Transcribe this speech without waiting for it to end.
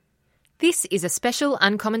This is a special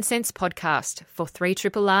Uncommon Sense podcast for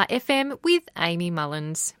 3RRR FM with Amy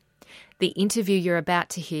Mullins. The interview you're about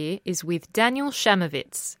to hear is with Daniel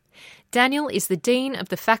Chamovitz. Daniel is the Dean of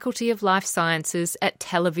the Faculty of Life Sciences at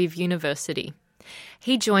Tel Aviv University.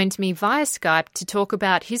 He joined me via Skype to talk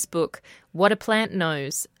about his book, What a Plant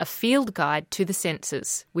Knows, A Field Guide to the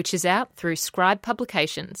Senses, which is out through Scribe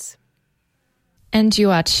Publications. And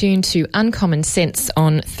you are tuned to Uncommon Sense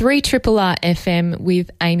on 3RRR FM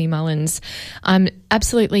with Amy Mullins. I'm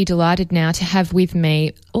absolutely delighted now to have with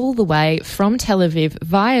me all the way from Tel Aviv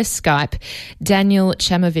via Skype, Daniel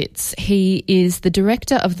Chamovitz. He is the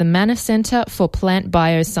Director of the Manor Centre for Plant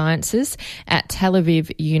Biosciences at Tel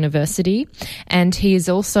Aviv University, and he is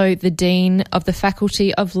also the Dean of the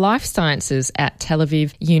Faculty of Life Sciences at Tel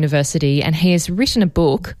Aviv University, and he has written a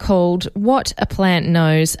book called What a Plant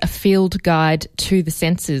Knows, A Field Guide to the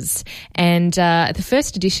Senses. And the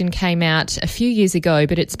first edition came out a few years ago,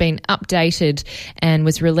 but it's been updated and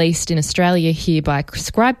was released in Australia here by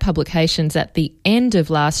Scribe Publications at the end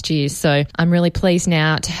of last year. So I'm really pleased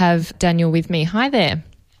now to have Daniel with me. Hi there.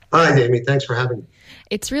 Hi, Amy. Thanks for having me.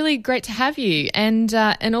 It's really great to have you, and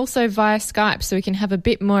also via Skype, so we can have a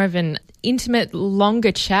bit more of an intimate,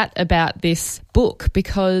 longer chat about this book,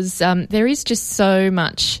 because there is just so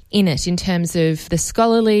much in it in terms of the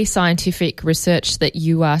scholarly scientific research that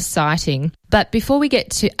you are citing. But before we get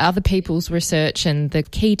to other people's research and the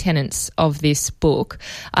key tenets of this book,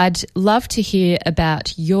 I'd love to hear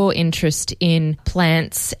about your interest in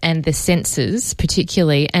plants and the senses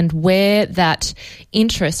particularly, and where that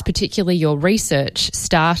interest, particularly your research,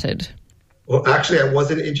 started. Well, actually, I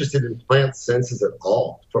wasn't interested in plant senses at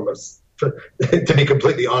all, to be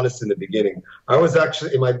completely honest in the beginning. I was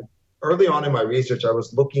actually, early on in my research, I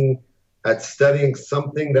was looking at studying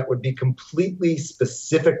something that would be completely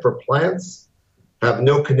specific for plants, have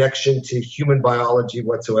no connection to human biology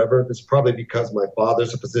whatsoever. This is probably because my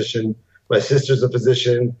father's a physician, my sister's a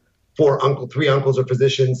physician, three uncles are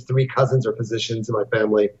physicians, 3 cousins are physicians in my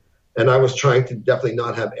family, and I was trying to definitely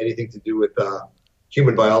not have anything to do with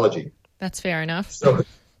human biology. That's fair enough. So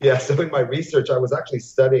in my research, I was actually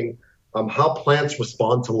studying how plants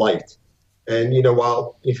respond to light. And,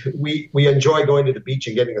 while we enjoy going to the beach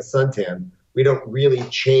and getting a suntan, we don't really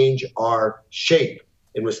change our shape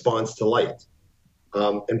in response to light.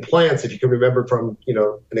 And plants, if you can remember from,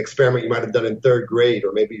 an experiment you might have done in 3rd grade,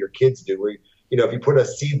 or maybe your kids do, where, if you put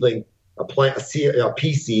a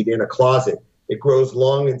pea seed in a closet, it grows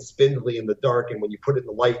long and spindly in the dark. And when you put it in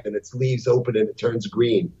the light, then its leaves open and it turns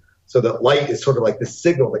green. So that light is sort of like this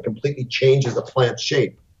signal that completely changes a plant's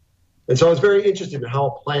shape. And so I was very interested in how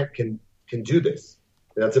a plant can do this.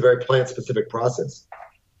 And that's a very plant-specific process.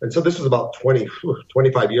 And so this was about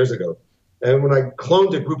 25 years ago. And when I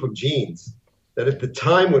cloned a group of genes, that at the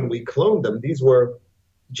time when we cloned them, these were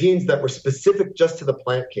genes that were specific just to the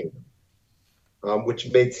plant kingdom, which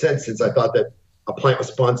made sense since I thought that a plant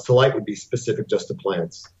response to light would be specific just to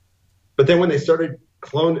plants. But then when they started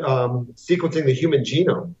sequencing the human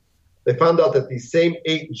genome, they found out that these same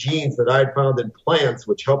 8 genes that I had found in plants,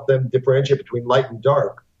 which help them differentiate between light and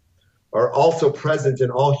dark, are also present in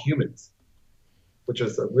all humans, which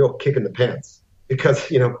was a real kick in the pants.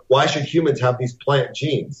 Because, why should humans have these plant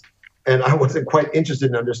genes? And I wasn't quite interested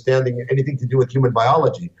in understanding anything to do with human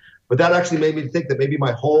biology. But that actually made me think that maybe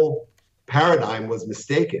my whole paradigm was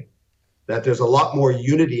mistaken, that there's a lot more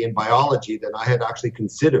unity in biology than I had actually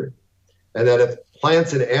considered. And that if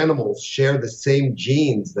plants and animals share the same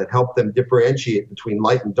genes that help them differentiate between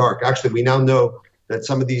light and dark, actually we now know that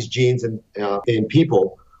some of these genes in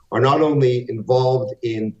people are not only involved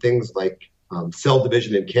in things like cell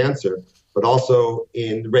division in cancer, but also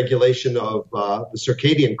in the regulation of the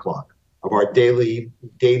circadian clock of our daily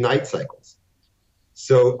day-night cycles.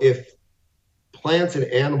 So if plants and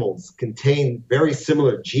animals contain very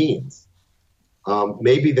similar genes,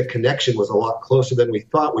 maybe the connection was a lot closer than we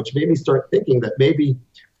thought, which made me start thinking that maybe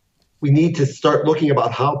we need to start looking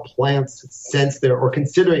about how plants sense or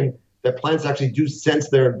considering that plants actually do sense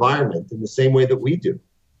their environment in the same way that we do.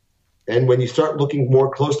 And when you start looking more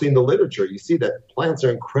closely in the literature, you see that plants are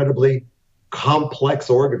incredibly complex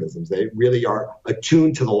organisms. They really are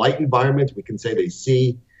attuned to the light environment. We can say they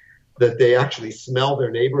see, that they actually smell their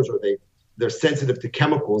neighbors, or they're sensitive to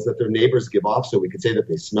chemicals that their neighbors give off, so we could say that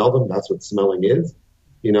they smell them. That's what smelling is.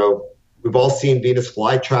 We've all seen Venus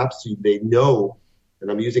flytraps. They know, and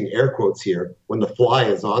I'm using air quotes here, when the fly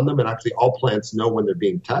is on them, and actually all plants know when they're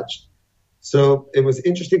being touched. So it was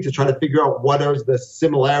interesting to try to figure out what are the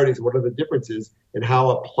similarities, what are the differences in how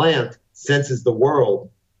a plant senses the world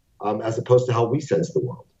as opposed to how we sense the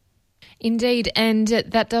world. Indeed, and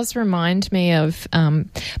that does remind me of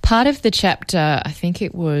part of the chapter, I think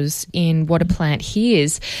it was in What a Plant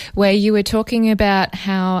Hears, where you were talking about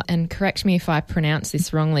how, and correct me if I pronounce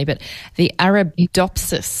this wrongly, but the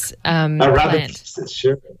Arabidopsis plant. Arabidopsis,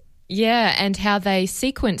 sure. Yeah, and how they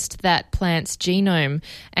sequenced that plant's genome,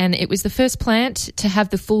 and it was the first plant to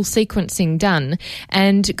have the full sequencing done.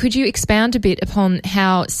 And could you expound a bit upon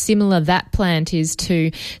how similar that plant is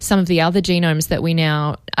to some of the other genomes that we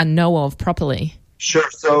now know of properly? Sure.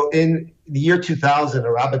 So in the year 2000,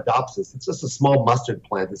 Arabidopsis, it's just a small mustard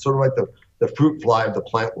plant. It's sort of like the fruit fly of the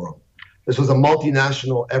plant world. This was a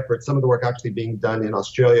multinational effort, some of the work actually being done in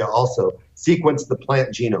Australia also, sequenced the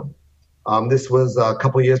plant genome. This was a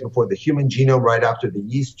couple of years before the human genome, right after the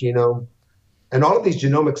yeast genome. And all of these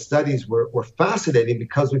genomic studies were fascinating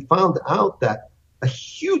because we found out that a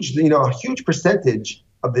huge percentage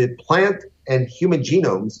of the plant and human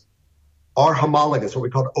genomes are homologous, what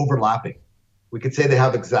we call overlapping. We could say they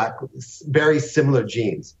have exactly very similar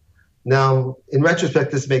genes. Now, in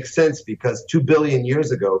retrospect, this makes sense because 2 billion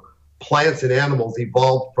years ago, plants and animals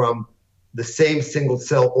evolved from the same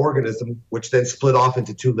single-cell organism, which then split off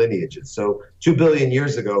into two lineages. So 2 billion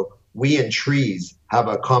years ago, we and trees have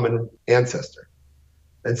a common ancestor.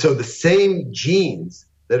 And so the same genes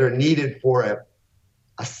that are needed for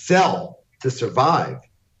a cell to survive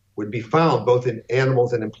would be found both in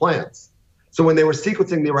animals and in plants. So when they were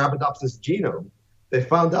sequencing the Arabidopsis genome, they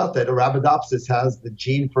found out that Arabidopsis has the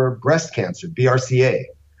gene for breast cancer, BRCA,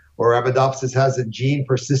 or Arabidopsis has a gene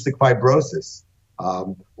for cystic fibrosis,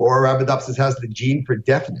 or Arabidopsis has the gene for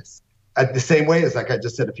deafness. At the same way as, like I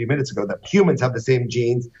just said a few minutes ago, that humans have the same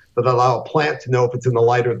genes that allow a plant to know if it's in the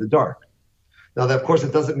light or the dark. Now, that, of course,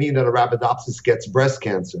 it doesn't mean that Arabidopsis gets breast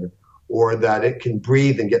cancer or that it can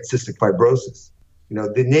breathe and get cystic fibrosis.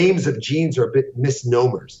 The names of genes are a bit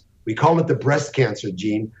misnomers. We call it the breast cancer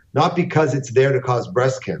gene, not because it's there to cause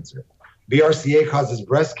breast cancer. BRCA causes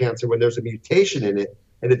breast cancer when there's a mutation in it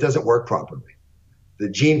and it doesn't work properly. The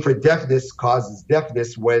gene for deafness causes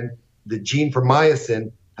deafness when the gene for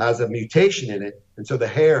myosin has a mutation in it, and so the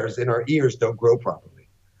hairs in our ears don't grow properly.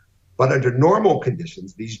 But under normal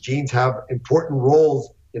conditions, these genes have important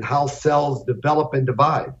roles in how cells develop and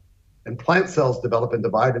divide. And plant cells develop and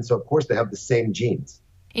divide, and so, of course, they have the same genes.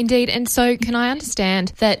 Indeed. And so can I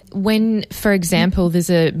understand that when, for example, there's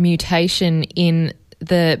a mutation in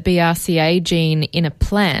the BRCA gene in a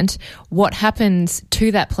plant, what happens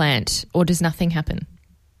to that plant, or does nothing happen?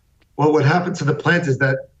 Well, what happens to the plant is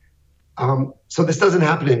that, so this doesn't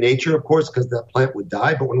happen in nature, of course, because that plant would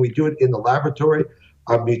die, but when we do it in the laboratory,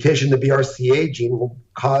 a mutation in the BRCA gene will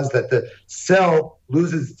cause that the cell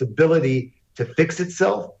loses its ability to fix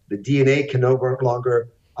itself. The DNA can no longer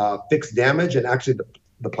fix damage, and actually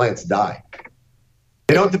the plants die.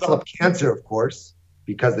 They don't develop cancer, of course,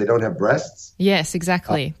 because they don't have breasts. Yes,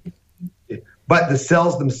 exactly. But the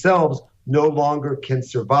cells themselves no longer can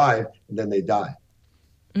survive, and then they die.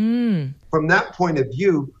 From that point of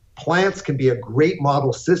view, plants can be a great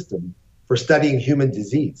model system for studying human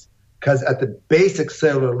disease, because at the basic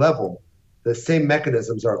cellular level, the same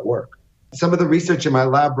mechanisms are at work. Some of the research in my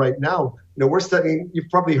lab right now, we're studying, you've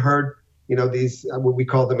probably heard, these, what we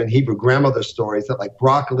call them in Hebrew, grandmother stories, that like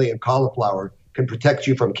broccoli and cauliflower can protect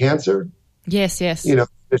you from cancer. Yes.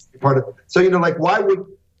 There's part of, so,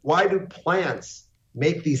 why do plants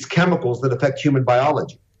make these chemicals that affect human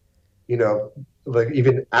biology? Like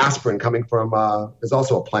even aspirin coming from, is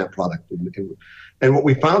also a plant product. And what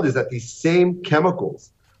we found is that these same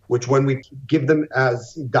chemicals, which when we give them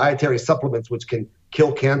as dietary supplements, which can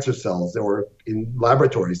kill cancer cells, or in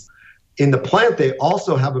laboratories, in the plant, they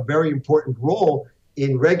also have a very important role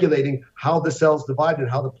in regulating how the cells divide and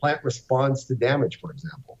how the plant responds to damage, for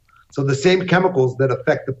example. So the same chemicals that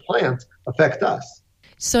affect the plant affect us.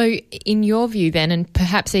 So in your view then, and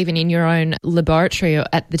perhaps even in your own laboratory or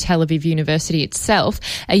at the Tel Aviv University itself,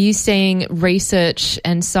 are you seeing research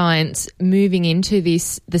and science moving into the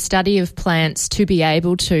study of plants to be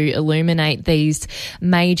able to illuminate these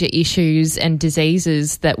major issues and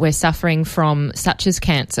diseases that we're suffering from, such as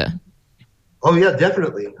cancer? Oh, yeah,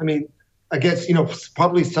 definitely. I mean, I guess,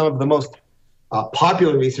 probably some of the most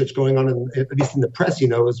popular research going on, at least in the press,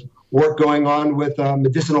 is work going on with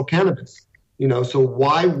medicinal cannabis. So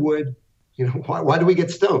why do we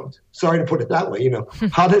get stoned? Sorry to put it that way.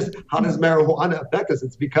 How does marijuana affect us?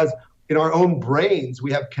 It's because in our own brains,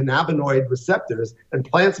 we have cannabinoid receptors, and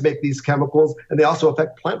plants make these chemicals, and they also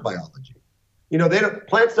affect plant biology.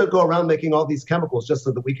 Plants don't go around making all these chemicals just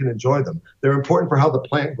so that we can enjoy them. They're important for how the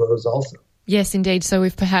plant grows also. Yes, indeed. So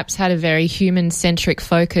we've perhaps had a very human-centric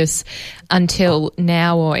focus until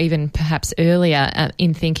now, or even perhaps earlier,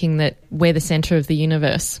 in thinking that we're the centre of the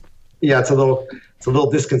universe. Yeah, it's a little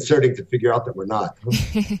disconcerting to figure out that we're not.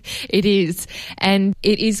 It is. And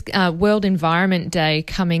it is World Environment Day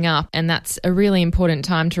coming up, and that's a really important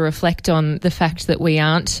time to reflect on the fact that we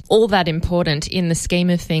aren't all that important in the scheme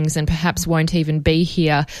of things and perhaps won't even be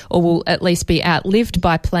here, or will at least be outlived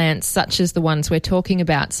by plants such as the ones we're talking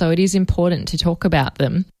about. So it is important to talk about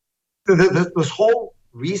them. This whole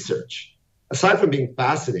research, aside from being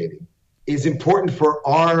fascinating, is important for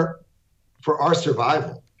our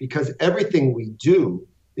survival, because everything we do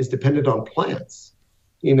is dependent on plants.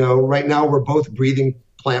 Right now we're both breathing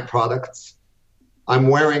plant products. I'm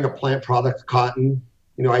wearing a plant product, cotton.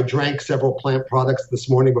 I drank several plant products this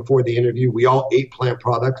morning before the interview. We all ate plant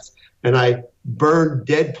products, and I burned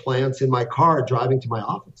dead plants in my car driving to my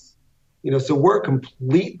office. So we're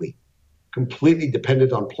completely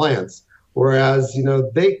dependent on plants, whereas,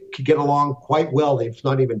 they could get along quite well, if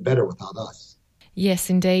not even better, without us. Yes,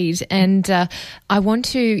 indeed. And I want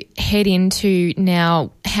to head into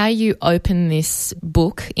now how you open this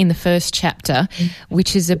book in the first chapter,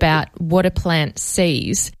 which is about what a plant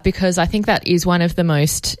sees, because I think that is one of the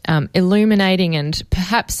most illuminating and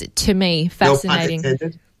perhaps, to me, fascinating. No pun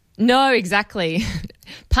intended? No, exactly.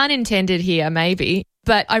 Pun intended here, maybe.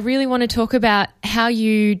 But I really want to talk about how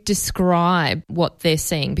you describe what they're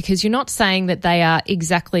seeing, because you're not saying that they are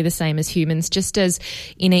exactly the same as humans, just as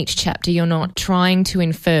in each chapter you're not trying to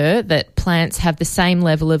infer that plants have the same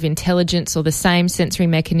level of intelligence or the same sensory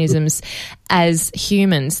mechanisms as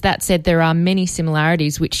humans. That said, there are many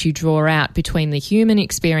similarities which you draw out between the human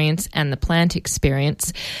experience and the plant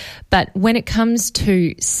experience. But when it comes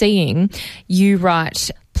to seeing, you write,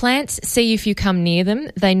 plants see if you come near them.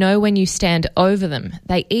 They know when you stand over them.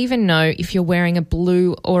 They even know if you're wearing a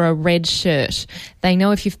blue or a red shirt. They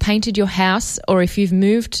know if you've painted your house or if you've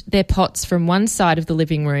moved their pots from one side of the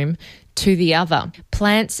living room to the other.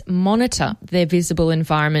 Plants monitor their visible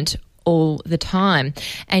environment all the time.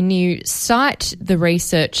 And you cite the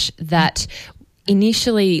research that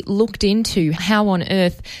initially looked into how on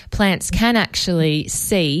earth plants can actually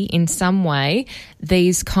see in some way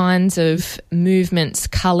these kinds of movements,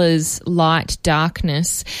 colours, light,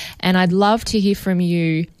 darkness. And I'd love to hear from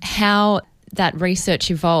you how that research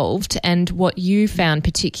evolved and what you found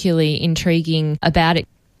particularly intriguing about it.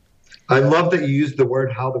 I love that you used the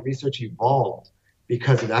word how the research evolved,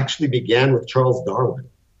 because it actually began with Charles Darwin.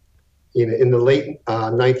 In the late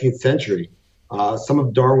 19th century, some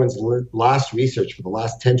of Darwin's last research for the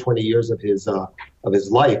last 10, 20 years of his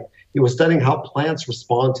life, he was studying how plants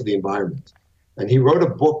respond to the environment. And he wrote a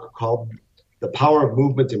book called The Power of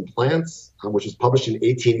Movement in Plants, which was published in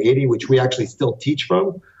 1880, which we actually still teach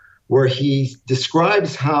from, where he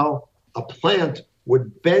describes how a plant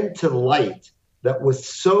would bend to light that was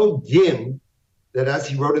so dim that, as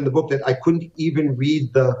he wrote in the book, that I couldn't even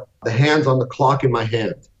read the hands on the clock in my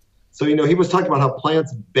hand. So, he was talking about how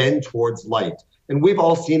plants bend towards light. And we've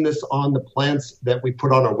all seen this on the plants that we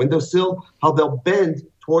put on our windowsill, how they'll bend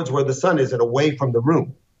towards where the sun is and away from the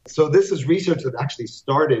room. So this is research that actually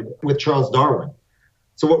started with Charles Darwin.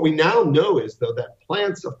 So what we now know is, though, that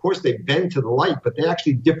plants, of course, they bend to the light, but they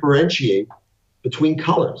actually differentiate between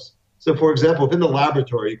colors. So, for example, if in the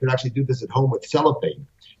laboratory, you can actually do this at home with cellophane.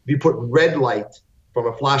 If you put red light from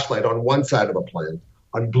a flashlight on one side of a plant,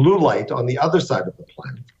 on blue light on the other side of the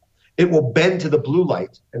plant, it will bend to the blue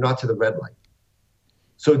light and not to the red light.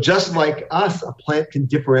 So just like us, a plant can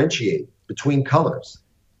differentiate between colors.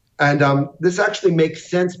 And this actually makes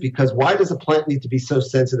sense, because why does a plant need to be so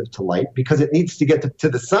sensitive to light? Because it needs to get to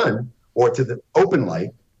the sun or to the open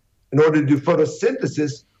light in order to do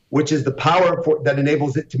photosynthesis, which is the power that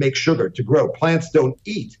enables it to make sugar, to grow. Plants don't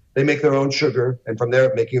eat. They make their own sugar, and from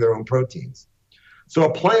there making their own proteins. So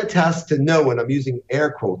a plant has to know, and I'm using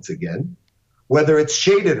air quotes again, whether it's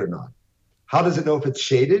shaded or not. How does it know if it's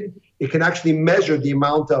shaded? It can actually measure the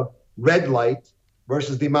amount of red light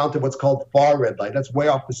versus the amount of what's called far red light. That's way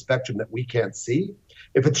off the spectrum that we can't see.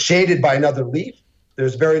 If it's shaded by another leaf,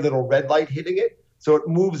 there's very little red light hitting it, so it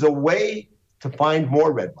moves away to find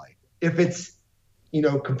more red light. If it's,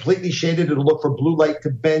 completely shaded, it'll look for blue light to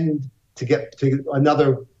bend to get to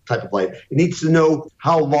another type of light. It needs to know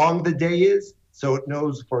how long the day is, so it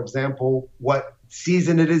knows, for example, what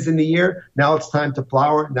season it is in the year. Now it's time to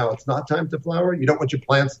flower. Now it's not time to flower. You don't want your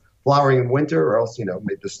plants flowering in winter, or else,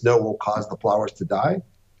 the snow will cause the flowers to die.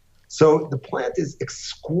 So the plant is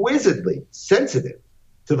exquisitely sensitive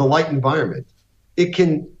to the light environment. It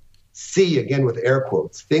can see, again with air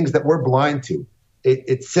quotes, things that we're blind to.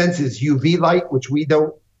 It senses UV light, which we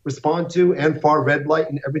don't respond to, and far red light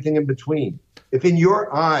and everything in between. If in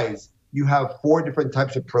your eyes you have 4 different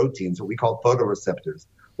types of proteins, what we call photoreceptors,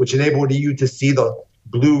 which enable you to see the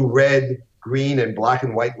blue, red, green, and black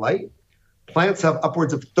and white light, plants have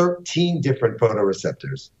upwards of 13 different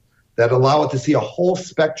photoreceptors that allow it to see a whole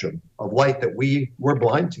spectrum of light that we were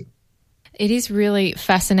blind to. It is really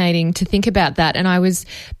fascinating to think about that. And I was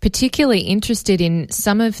particularly interested in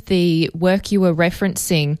some of the work you were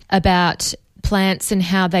referencing about plants and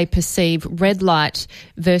how they perceive red light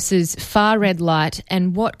versus far red light,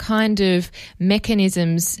 and what kind of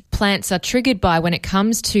mechanisms plants are triggered by when it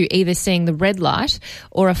comes to either seeing the red light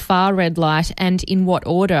or a far red light, and in what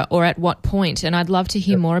order or at what point. And I'd love to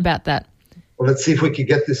hear more about that. Well, let's see if we could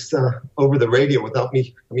get this over the radio without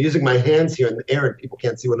me. I'm using my hands here in the air and people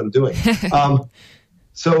can't see what I'm doing.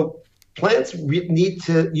 So plants need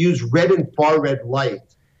to use red and far red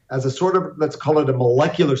light as a sort of, let's call it a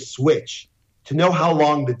molecular switch, to know how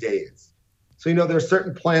long the day is. So, there are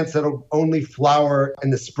certain plants that will only flower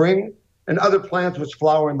in the spring and other plants which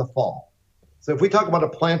flower in the fall. So if we talk about a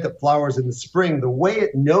plant that flowers in the spring, the way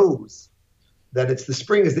it knows that it's the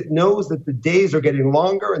spring is it knows that the days are getting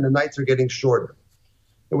longer and the nights are getting shorter.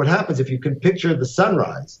 And what happens, if you can picture the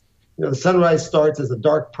sunrise, the sunrise starts as a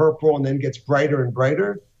dark purple and then gets brighter and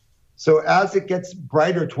brighter. So as it gets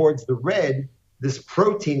brighter towards the red, this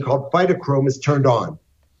protein called phytochrome is turned on.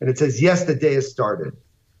 And it says, yes, the day has started.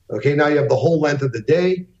 Okay, now you have the whole length of the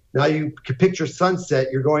day. Now you can picture sunset.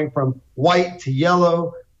 You're going from white to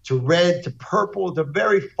yellow to red to purple to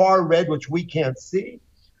very far red, which we can't see.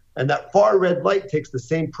 And that far red light takes the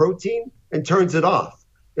same protein and turns it off.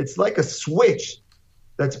 It's like a switch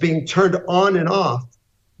that's being turned on and off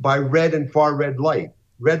by red and far red light.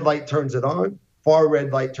 Red light turns it on, far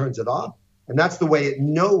red light turns it off. And that's the way it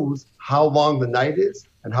knows how long the night is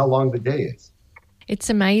and how long the day is. It's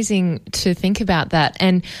amazing to think about that.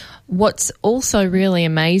 And what's also really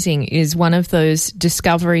amazing is one of those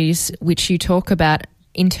discoveries which you talk about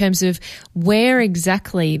in terms of where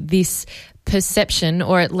exactly this perception,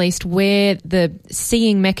 or at least where the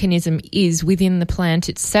seeing mechanism is within the plant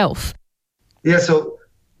itself. Yeah, so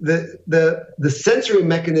the sensory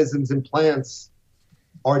mechanisms in plants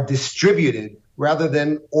are distributed rather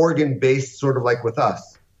than organ-based, sort of like with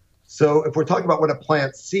us. So if we're talking about what a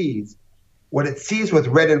plant sees, what it sees with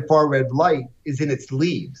red and far red light is in its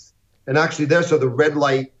leaves. And actually so the red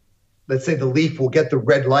light, let's say the leaf will get the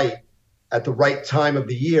red light at the right time of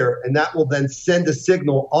the year, and that will then send a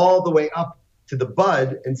signal all the way up to the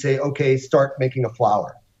bud and say, okay, start making a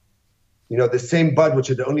flower. The same bud which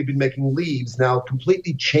had only been making leaves now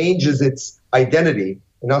completely changes its identity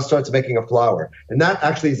and now starts making a flower. And that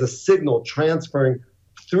actually is a signal transferring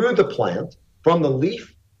through the plant from the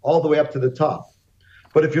leaf all the way up to the top.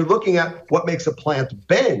 But if you're looking at what makes a plant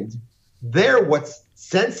bend, what's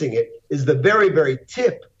sensing it is the very, very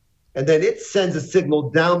tip. And then it sends a signal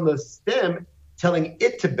down the stem telling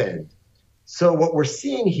it to bend. So what we're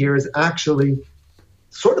seeing here is actually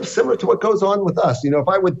sort of similar to what goes on with us. If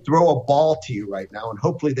I would throw a ball to you right now and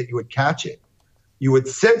hopefully that you would catch it, you would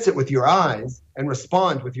sense it with your eyes and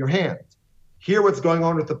respond with your hand. Here, what's going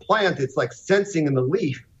on with the plant, it's like sensing in the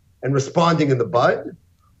leaf and responding in the bud,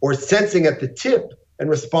 or sensing at the tip and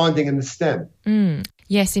responding in the stem.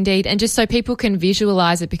 Yes, indeed. And just so people can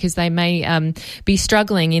visualise it, because they may be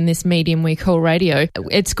struggling in this medium we call radio.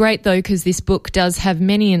 It's great, though, because this book does have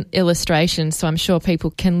many illustrations, so I'm sure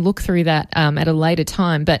people can look through that at a later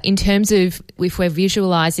time. But in terms of if we're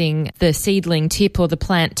visualising the seedling tip or the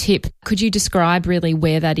plant tip, could you describe really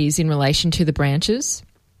where that is in relation to the branches?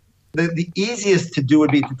 The easiest to do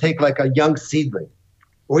would be to take like a young seedling,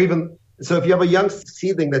 or even, so if you have a young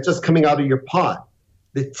seedling that's just coming out of your pot,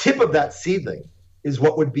 the tip of that seedling is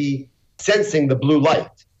what would be sensing the blue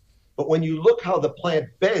light. But when you look how the plant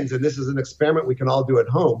bends, and this is an experiment we can all do at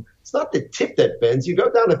home, it's not the tip that bends. You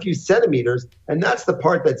go down a few centimeters, and that's the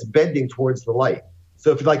part that's bending towards the light.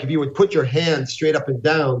 So if you would put your hand straight up and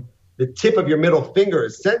down, the tip of your middle finger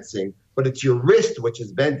is sensing, but it's your wrist which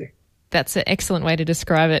is bending. That's an excellent way to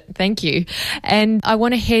describe it. Thank you. And I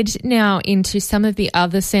want to head now into some of the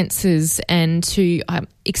other senses and to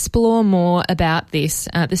explore more about this.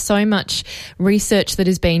 There's so much research that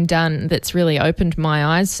has been done that's really opened my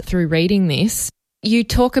eyes through reading this. You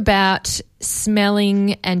talk about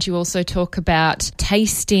smelling and you also talk about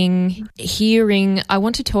tasting, hearing. I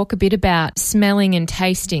want to talk a bit about smelling and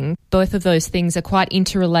tasting. Both of those things are quite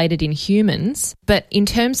interrelated in humans. But in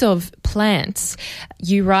terms of plants,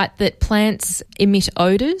 you write that plants emit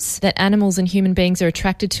odours that animals and human beings are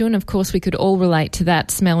attracted to. And of course, we could all relate to that,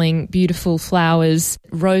 smelling beautiful flowers.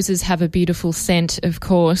 Roses have a beautiful scent, of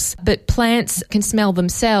course. But plants can smell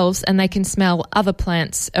themselves and they can smell other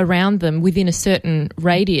plants around them within a certain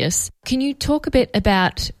radius. Can you talk a bit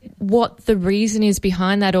about what the reason is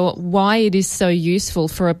behind that, or why it is so useful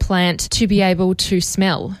for a plant to be able to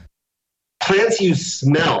smell? plants use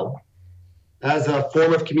smell as a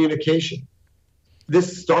form of communication.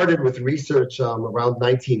 This started with research around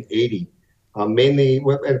 1980, mainly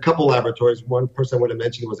at a couple laboratories. One person I want to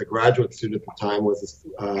mention was a graduate student at the time, was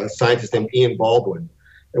a scientist named Ian Baldwin.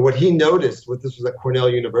 And what he noticed, this was at Cornell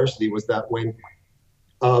University, was that when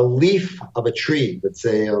a leaf of a tree, let's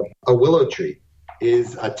say a willow tree,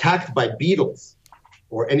 is attacked by beetles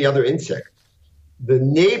or any other insect, the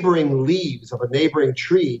neighboring leaves of a neighboring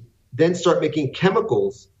tree then start making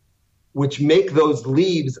chemicals which make those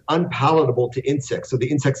leaves unpalatable to insects, so the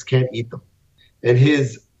insects can't eat them. And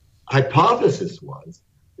his hypothesis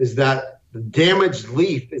is that the damaged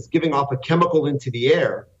leaf is giving off a chemical into the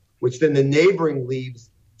air, which then the neighboring leaves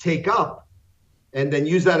take up and then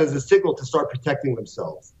use that as a signal to start protecting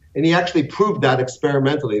themselves. And he actually proved that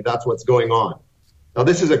experimentally. That's what's going on. Now,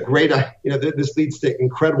 this is a great, this leads to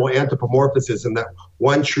incredible anthropomorphism, that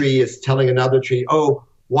one tree is telling another tree, oh,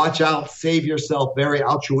 watch out, save yourself, very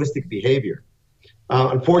altruistic behavior.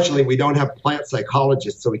 Unfortunately, we don't have plant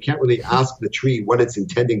psychologists, so we can't really ask the tree what it's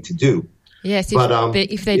intending to do. Yes,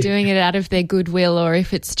 if they're doing it out of their goodwill, or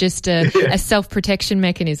if it's just a self-protection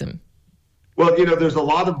mechanism. Well, there's a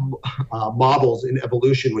lot of models in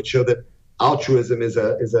evolution which show that altruism is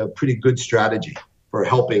a pretty good strategy for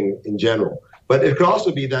helping in general. But it could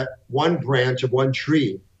also be that one branch of one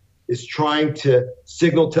tree is trying to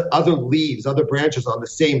signal to other leaves, other branches on the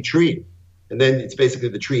same tree. And then it's basically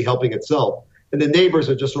the tree helping itself. And the neighbors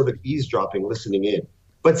are just sort of eavesdropping, listening in.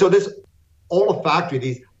 But so this olfactory,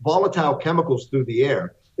 these volatile chemicals through the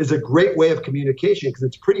air, is a great way of communication because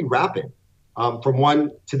it's pretty rapid from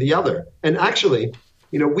one to the other. And actually,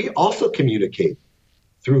 we also communicate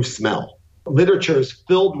through smell. Literature is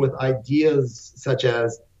filled with ideas such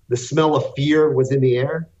as the smell of fear was in the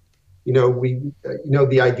air.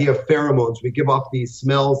 The idea of pheromones. We give off these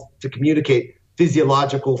smells to communicate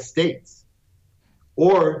physiological states.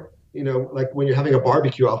 Or, like when you're having a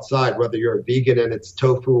barbecue outside, whether you're a vegan and it's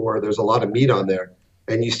tofu or there's a lot of meat on there,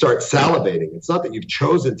 and you start salivating. It's not that you've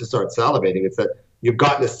chosen to start salivating. It's that you've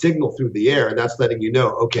gotten a signal through the air, and that's letting you know,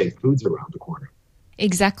 okay, food's around the corner.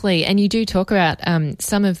 Exactly. And you do talk about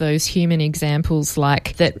some of those human examples,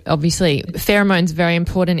 like that obviously pheromones are very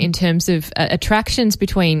important in terms of attractions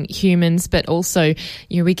between humans, but also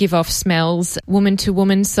we give off smells woman to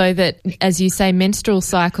woman, so that, as you say, menstrual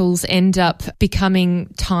cycles end up becoming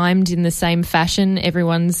timed in the same fashion.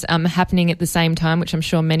 Everyone's happening at the same time, which I'm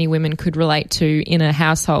sure many women could relate to in a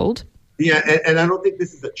household. Yeah, and I don't think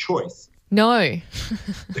this is a choice. No,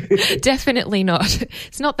 definitely not.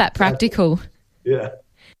 It's not that practical. Yeah.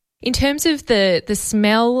 In terms of the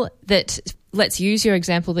smell that, let's use your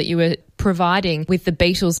example that you were providing with the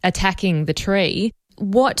beetles attacking the tree,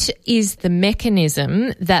 what is the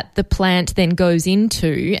mechanism that the plant then goes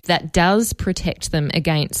into that does protect them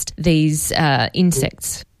against these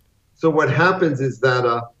insects? So what happens is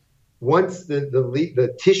that once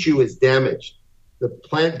the tissue is damaged, the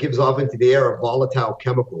plant gives off into the air a volatile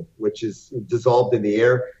chemical, which is dissolved in the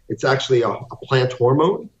air. It's actually a plant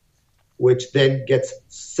hormone, which then gets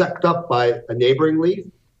sucked up by a neighboring leaf.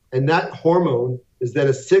 And that hormone is then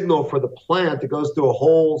a signal for the plant that goes through a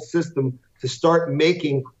whole system to start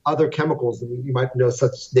making other chemicals. You might know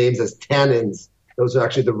such names as tannins. Those are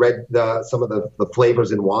actually some of the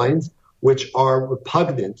flavors in wines, which are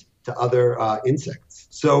repugnant to other insects.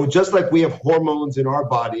 So just like we have hormones in our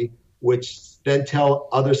body, which then tell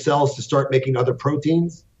other cells to start making other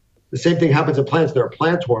proteins, the same thing happens in plants. There are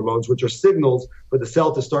plant hormones, which are signals for the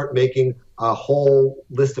cell to start making a whole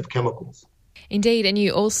list of chemicals. Indeed, and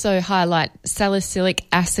you also highlight salicylic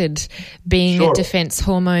acid being a defense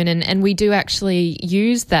hormone, and we do actually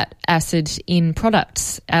use that acid in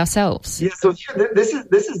products ourselves. Yeah, so this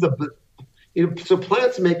is so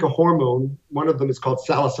plants make a hormone. One of them is called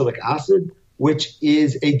salicylic acid, which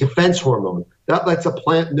is a defense hormone. That lets a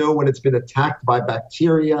plant know when it's been attacked by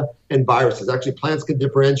bacteria and viruses. Actually, plants can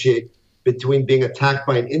differentiate between being attacked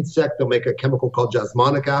by an insect, they'll make a chemical called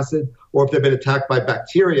jasmonic acid, or if they've been attacked by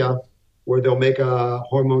bacteria, where they'll make a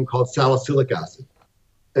hormone called salicylic acid.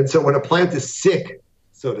 And so when a plant is sick,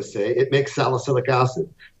 so to say, it makes salicylic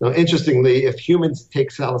acid. Now, interestingly, if humans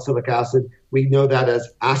take salicylic acid, we know that as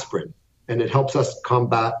aspirin, and it helps us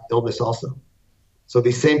combat illness also. So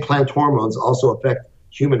these same plant hormones also affect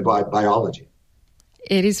human biology.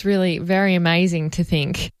 It is really very amazing to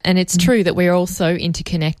think. And it's true that we're all so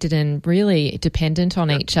interconnected and really dependent on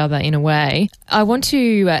each other in a way. I want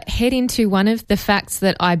to head into one of the facts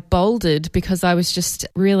that I bolded because I was just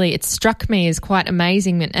really, it struck me as quite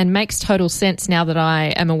amazing and makes total sense now that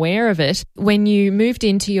I am aware of it. When you moved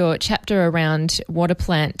into your chapter around water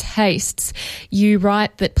plant tastes, you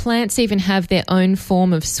write that plants even have their own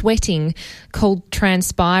form of sweating called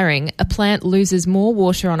transpiring. A plant loses more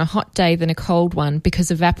water on a hot day than a cold one because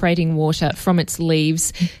evaporating water from its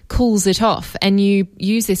leaves cools it off. And you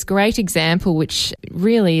use this great example, which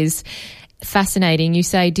really is fascinating. You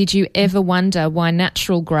say, did you ever wonder why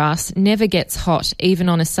natural grass never gets hot even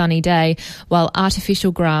on a sunny day, while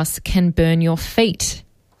artificial grass can burn your feet?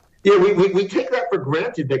 Yeah, we take that for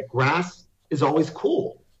granted, that grass is always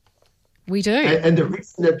cool. We do. And the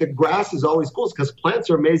reason that the grass is always cool is because plants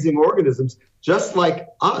are amazing organisms, just like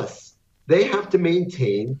us. They have to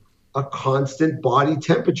maintain a constant body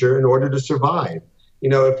temperature in order to survive. You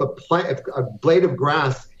know, if a blade of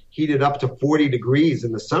grass heated up to 40 degrees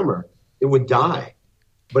in the summer, it would die,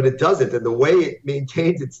 but it doesn't. And the way it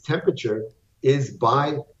maintains its temperature is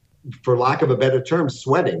by, for lack of a better term,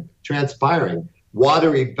 sweating, transpiring.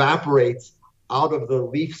 Water evaporates out of the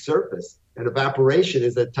leaf surface, and evaporation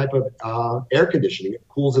is a type of air conditioning. It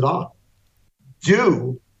cools it off.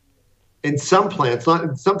 Dew in some plants,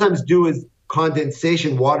 sometimes dew is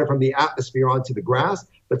condensation, water from the atmosphere onto the grass,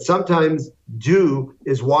 but sometimes dew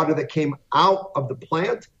is water that came out of the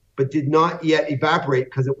plant but did not yet evaporate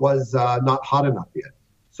because it was not hot enough yet.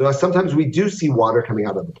 So sometimes we do see water coming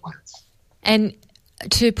out of the plants. And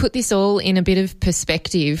to put this all in a bit of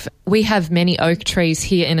perspective, we have many oak trees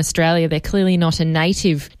here in Australia. They're clearly not a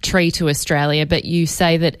native tree to Australia, but you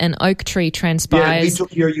say that an oak tree transpires... Yeah, we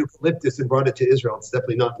took your eucalyptus and brought it to Israel. It's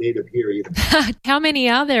definitely not native here either. How many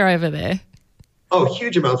are there over there? Oh,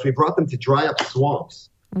 huge amounts. We brought them to dry up swamps.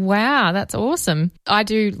 Wow, that's awesome. I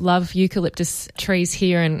do love eucalyptus trees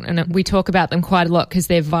here, and we talk about them quite a lot because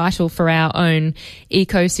they're vital for our own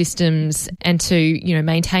ecosystems and to, you know,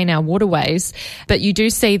 maintain our waterways. But you do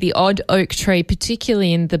see the odd oak tree,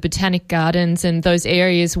 particularly in the botanic gardens and those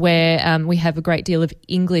areas where we have a great deal of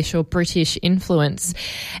English or British influence.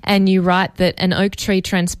 And you write that an oak tree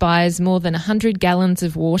transpires more than 100 gallons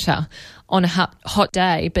of water on a hot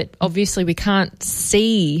day, but obviously we can't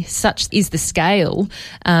see, such is the scale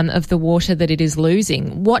of the water that it is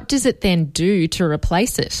losing. What does it then do to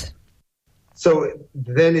replace it? So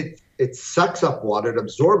then it sucks up water, it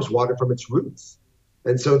absorbs water from its roots.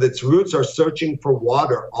 And so its roots are searching for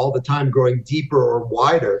water all the time, growing deeper or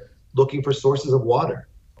wider, looking for sources of water.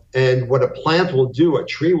 And what a plant will do, a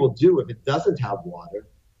tree will do if it doesn't have water,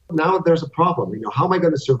 now there's a problem. You know, how am I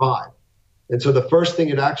going to survive? And so the first thing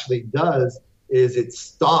it actually does is it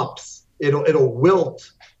stops. It'll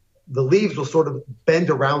wilt. The leaves will sort of bend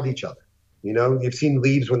around each other. You know, you've seen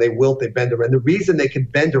leaves when they wilt, they bend around. The reason they can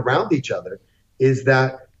bend around each other is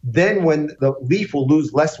that then when the leaf will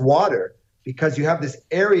lose less water, because you have this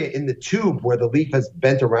area in the tube where the leaf has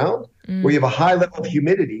bent around, where you have a high level of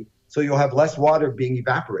humidity, so you'll have less water being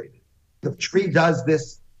evaporated. The tree does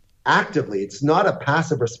this actively. It's not a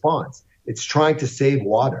passive response. It's trying to save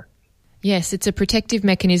water. Yes, it's a protective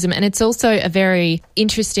mechanism, and it's also a very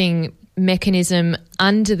interesting mechanism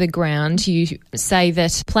under the ground. You say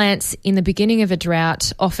that plants in the beginning of a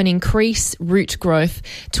drought often increase root growth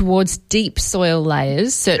towards deep soil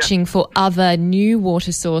layers, searching for other new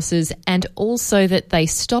water sources, and also that they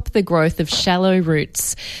stop the growth of shallow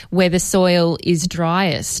roots where the soil is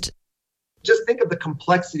driest. Just think of the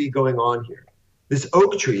complexity going on here. This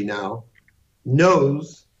oak tree now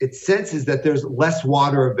knows, it senses that there's less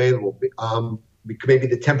water available. Maybe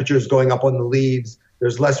the temperature is going up on the leaves.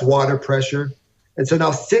 There's less water pressure. And so now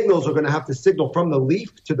signals are going to have to signal from the leaf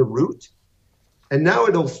to the root. And now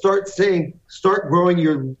it'll start saying, start growing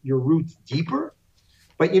your roots deeper.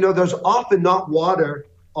 But, you know, there's often not water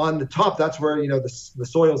on the top. That's where, you know, the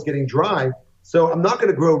soil is getting dry. So I'm not going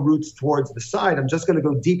to grow roots towards the side. I'm just going to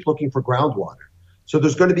go deep looking for groundwater. So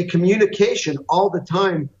there's going to be communication all the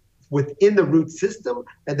time within the root system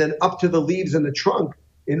and then up to the leaves and the trunk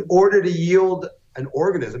in order to yield an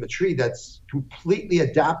organism, a tree that's completely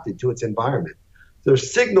adapted to its environment.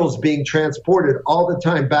 There's signals being transported all the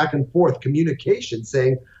time back and forth, communication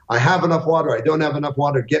saying, I have enough water, I don't have enough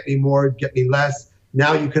water, get me more, get me less.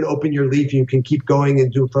 Now you can open your leaf, you can keep going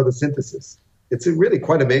and do photosynthesis. It's really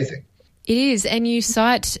quite amazing. It is, and you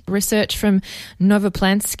cite research from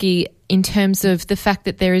Novoplansky in terms of the fact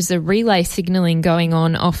that there is a relay signalling going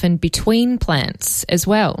on often between plants as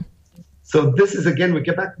well. So this is, again, we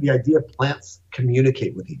get back to the idea of plants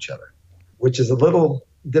communicate with each other, which is a little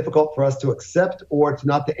difficult for us to accept or to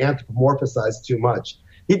not to anthropomorphize too much.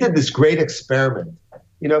 He did this great experiment.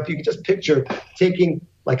 If you could just picture taking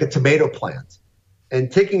like a tomato plant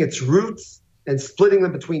and taking its roots and splitting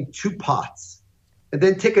them between two pots, and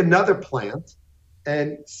then take another plant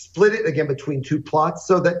and split it again between two plots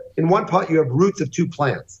so that in one pot you have roots of two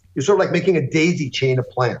plants. You're sort of like making a daisy chain of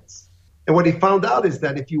plants. And what he found out is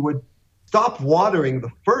that if you would stop watering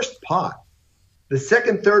the first pot, the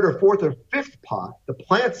second, third, or fourth, or fifth pot, the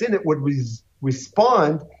plants in it would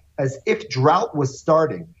respond as if drought was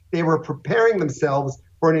starting. They were preparing themselves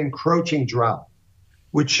for an encroaching drought,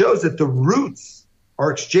 which shows that the roots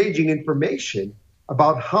are exchanging information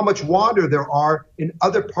about how much water there are in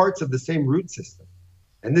other parts of the same root system.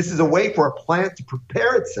 And this is a way for a plant to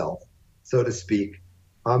prepare itself, so to speak,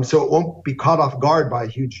 so it won't be caught off guard by a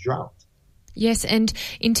huge drought. Yes, and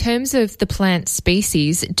in terms of the plant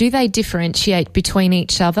species, do they differentiate between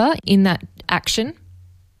each other in that action?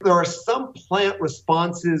 There are some plant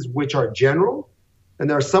responses which are general, and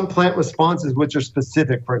there are some plant responses which are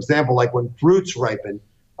specific. For example, like when fruits ripen,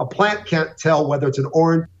 a plant can't tell whether it's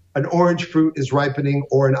an orange fruit is ripening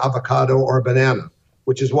or an avocado or a banana,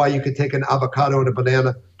 which is why you could take an avocado and a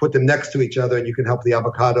banana, put them next to each other, and you can help the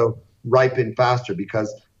avocado ripen faster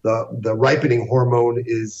because the ripening hormone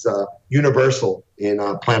is universal in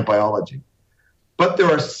plant biology. But there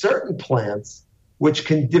are certain plants which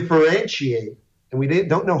can differentiate, and we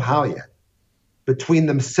don't know how yet, between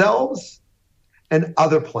themselves and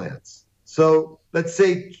other plants. So let's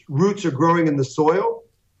say roots are growing in the soil,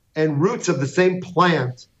 and roots of the same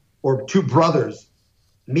plant or two brothers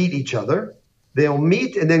meet each other. They'll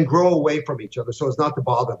meet and then grow away from each other so as not to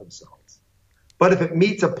bother themselves. But if it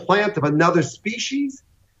meets a plant of another species,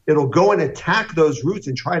 it'll go and attack those roots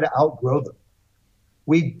and try to outgrow them.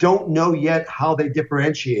 We don't know yet how they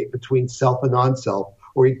differentiate between self and non-self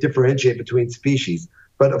or differentiate between species.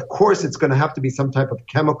 But of course, it's going to have to be some type of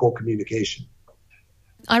chemical communication.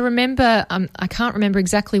 I remember, I can't remember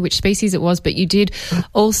exactly which species it was, but you did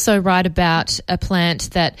also write about a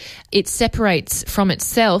plant that it separates from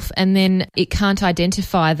itself and then it can't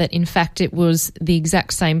identify that in fact it was the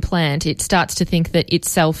exact same plant. It starts to think that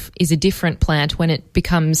itself is a different plant when it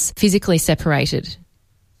becomes physically separated.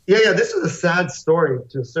 Yeah, this is a sad story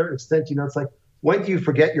to a certain extent. It's like, when do you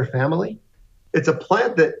forget your family? It's a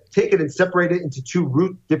plant that take it and separate it into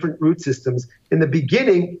two different root systems. In the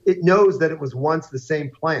beginning, it knows that it was once the same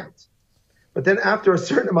plant. But then after a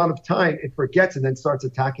certain amount of time, it forgets and then starts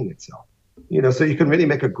attacking itself. So you can really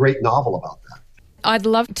make a great novel about that. I'd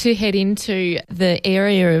love to head into the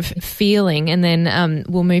area of feeling and then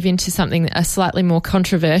we'll move into something slightly more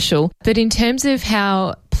controversial. But in terms of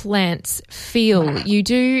how plants feel, you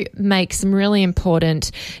do make some really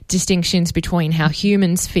important distinctions between how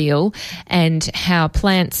humans feel and how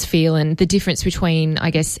plants feel, and the difference between, I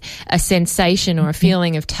guess, a sensation or a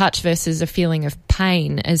feeling of touch versus a feeling of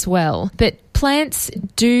pain as well. But plants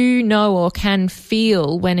do know or can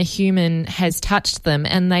feel when a human has touched them,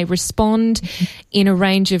 and they respond in a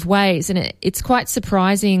range of ways. And it's quite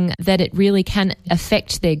surprising that it really can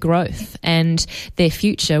affect their growth and their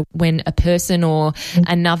future when a person or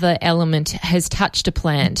another element has touched a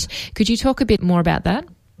plant. Could you talk a bit more about that?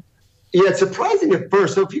 Yeah, it's surprising at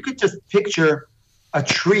first. So if you could just picture a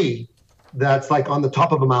tree that's like on the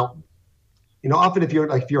top of a mountain. Often if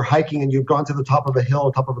you're hiking and you've gone to the top of a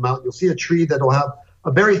hill, top of a mountain, you'll see a tree that'll have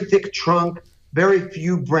a very thick trunk, very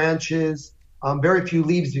few branches, very few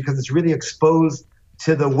leaves because it's really exposed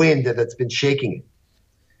to the wind that's been shaking it.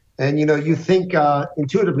 And, you think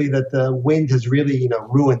intuitively that the wind has really,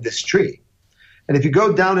 ruined this tree. And if you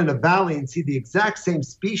go down in a valley and see the exact same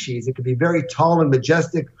species, it could be very tall and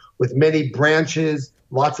majestic with many branches,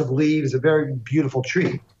 lots of leaves, a very beautiful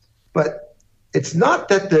tree. But it's not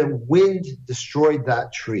that the wind destroyed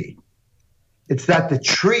that tree. It's that the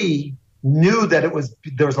tree knew that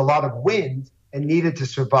there was a lot of wind and needed to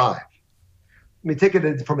survive. Let me take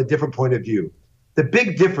it from a different point of view. The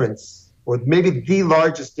big difference, or maybe the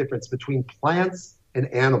largest difference between plants and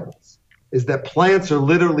animals, is that plants are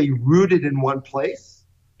literally rooted in one place.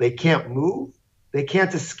 They can't move. They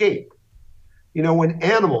can't escape. When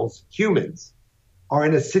animals, humans, are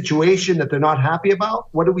in a situation that they're not happy about,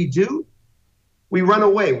 what do? We run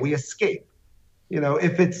away. We escape.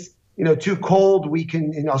 If it's, too cold,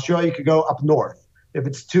 in Australia, you could go up north. If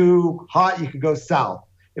it's too hot, you could go south.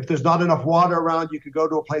 If there's not enough water around, you could go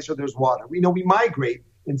to a place where there's water. We migrate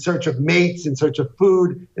in search of mates, in search of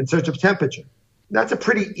food, in search of temperature. That's a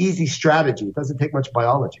pretty easy strategy. It doesn't take much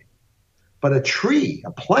biology. But a tree,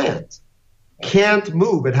 a plant, can't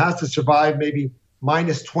move. It has to survive maybe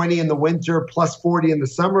minus 20 in the winter, plus 40 in the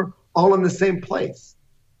summer, all in the same place.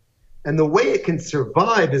 And the way it can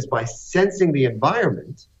survive is by sensing the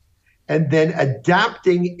environment and then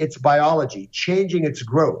adapting its biology, changing its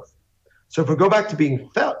growth. So if we go back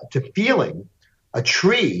to feeling, a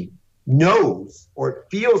tree knows or it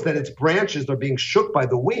feels that its branches are being shook by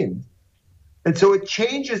the wind. And so it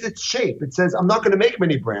changes its shape. It says, I'm not going to make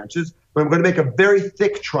many branches, but I'm going to make a very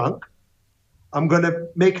thick trunk. I'm going to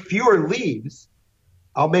make fewer leaves.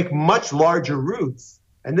 I'll make much larger roots.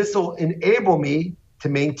 And this will enable me to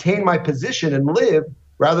maintain my position and live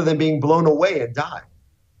rather than being blown away and die.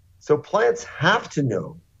 So plants have to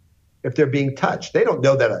know if they're being touched. They don't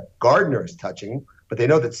know that a gardener is touching, but they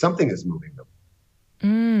know that something is moving them.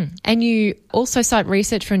 And you also cite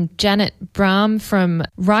research from Janet Brahm from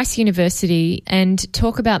Rice University and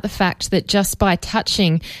talk about the fact that just by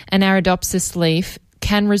touching an Arabidopsis leaf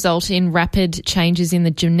can result in rapid changes in the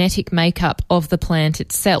genetic makeup of the plant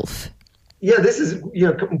itself. Yeah, this is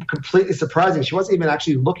completely surprising. She wasn't even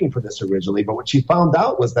actually looking for this originally, but what she found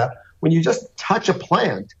out was that when you just touch a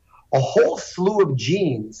plant, a whole slew of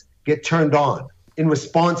genes get turned on in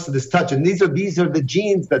response to this touch. And these are the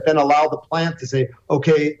genes that then allow the plant to say,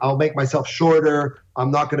 okay, I'll make myself shorter.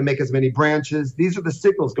 I'm not going to make as many branches. These are the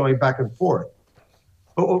signals going back and forth.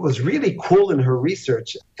 But what was really cool in her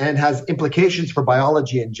research and has implications for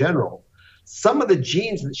biology in general, some of the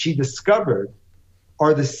genes that she discovered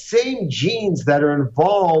are the same genes that are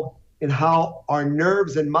involved in how our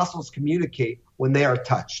nerves and muscles communicate when they are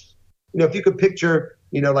touched. If you could picture,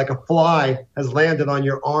 like a fly has landed on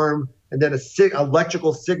your arm, and then an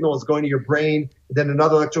electrical signal is going to your brain, and then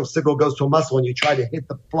another electrical signal goes to a muscle, and you try to hit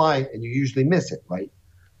the fly, and you usually miss it, right?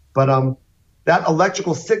 But that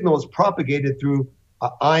electrical signal is propagated through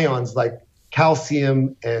ions like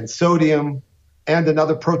calcium and sodium and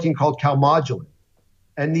another protein called calmodulin.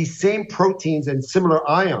 And these same proteins and similar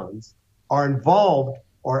ions are involved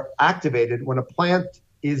or activated when a plant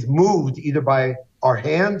is moved either by our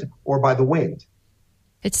hand or by the wind.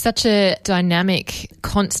 It's such a dynamic,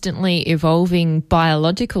 constantly evolving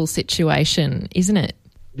biological situation, isn't it?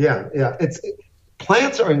 Yeah.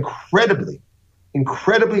 Plants are incredibly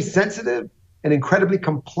sensitive and incredibly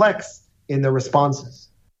complex in their responses.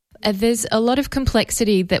 There's a lot of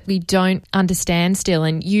complexity that we don't understand still.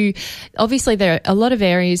 And obviously there are a lot of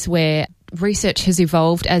areas where research has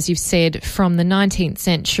evolved, as you've said, from the 19th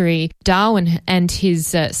century. Darwin and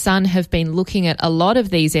his son have been looking at a lot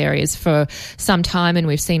of these areas for some time, and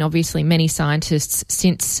we've seen obviously many scientists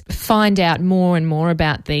since find out more and more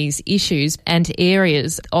about these issues and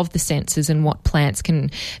areas of the senses and what plants can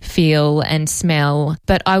feel and smell.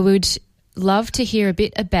 But I would love to hear a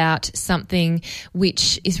bit about something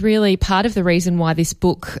which is really part of the reason why this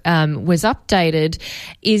book was updated,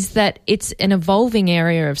 is that it's an evolving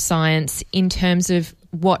area of science in terms of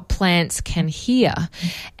what plants can hear.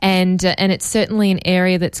 And it's certainly an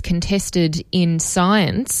area that's contested in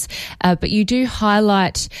science, but you do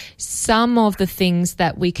highlight some of the things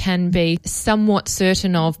that we can be somewhat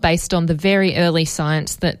certain of based on the very early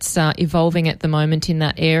science that's evolving at the moment in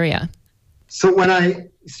that area. So when I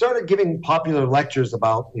started giving popular lectures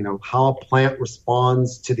about, how a plant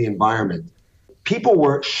responds to the environment, people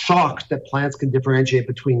were shocked that plants can differentiate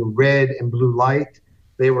between red and blue light.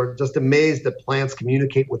 They were just amazed that plants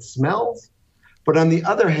communicate with smells. But on the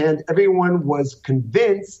other hand, everyone was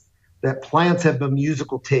convinced that plants have a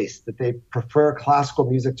musical taste, that they prefer classical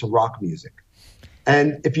music to rock music.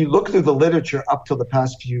 And if you look through the literature up till the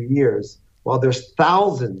past few years, while there's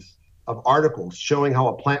thousands of articles showing how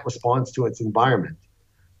a plant responds to its environment,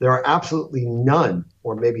 there are absolutely none,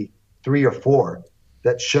 or maybe 3 or 4,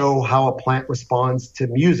 that show how a plant responds to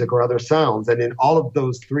music or other sounds. And in all of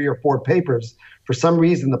those 3 or 4 papers, for some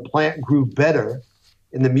reason, the plant grew better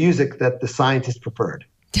in the music that the scientists preferred.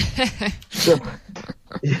 Which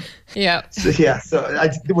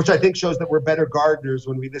I think shows that we're better gardeners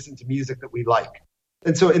when we listen to music that we like.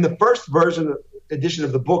 And so in the first edition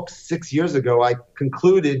of the book 6 years ago, I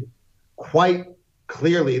concluded quite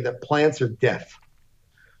clearly that plants are deaf.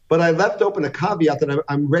 But I left open a caveat that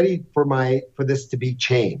I'm ready for this to be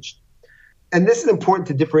changed. And this is important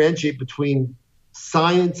to differentiate between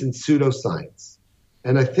science and pseudoscience.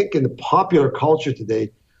 And I think in the popular culture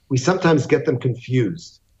today, we sometimes get them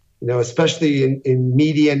confused, especially in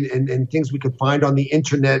media and things we could find on the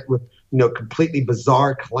internet with, completely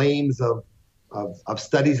bizarre claims of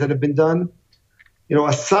studies that have been done.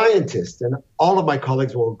 A scientist, and all of my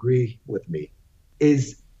colleagues will agree with me,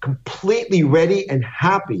 is completely ready and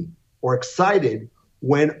happy or excited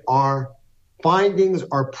when our findings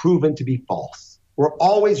are proven to be false. We're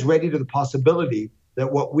always ready to the possibility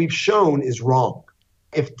that what we've shown is wrong,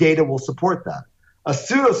 if data will support that. A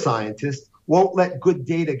pseudoscientist won't let good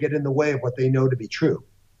data get in the way of what they know to be true.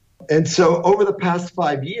 And so over the past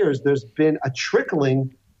 5 years, there's been a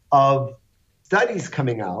trickling of studies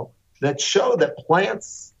coming out that show that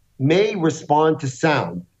plants may respond to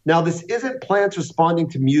sound. Now, this isn't plants responding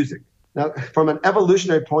to music. Now, from an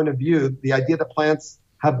evolutionary point of view, the idea that plants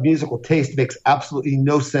have musical taste makes absolutely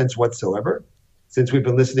no sense whatsoever, since we've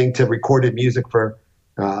been listening to recorded music for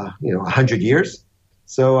 100 years.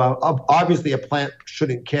 So obviously a plant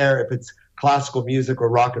shouldn't care if it's classical music or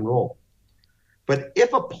rock and roll. But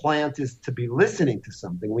if a plant is to be listening to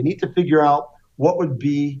something, we need to figure out what would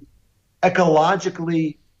be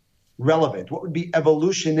ecologically relevant, what would be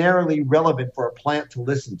evolutionarily relevant for a plant to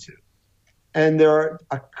listen to. And there are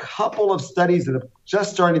a couple of studies that have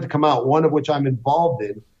just started to come out, one of which I'm involved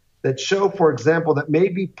in, that show, for example, that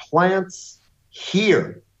maybe plants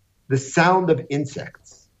hear the sound of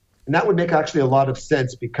insects. And that would make actually a lot of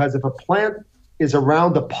sense, because if a plant is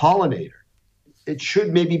around a pollinator, it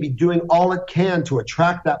should maybe be doing all it can to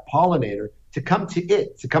attract that pollinator to come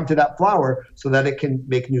to that flower so that it can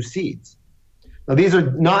make new seeds. Now, these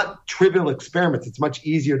are not trivial experiments. It's much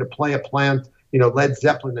easier to play a plant, Led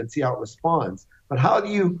Zeppelin, and see how it responds. But how do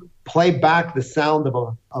you play back the sound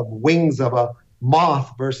of wings of a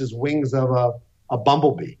moth versus wings of a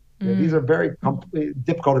bumblebee? These are very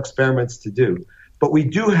difficult experiments to do. But we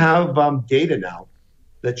do have data now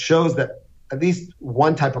that shows that at least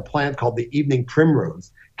one type of plant called the evening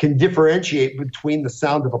primrose can differentiate between the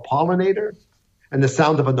sound of a pollinator and the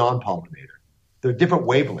sound of a non-pollinator. They're different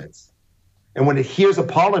wavelengths. And when it hears a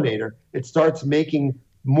pollinator, it starts making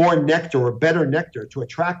more nectar or better nectar to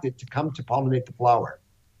attract it to come to pollinate the flower.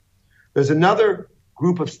 There's another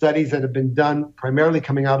group of studies that have been done, primarily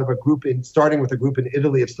coming out of starting with a group in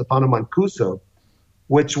Italy of Stefano Mancuso,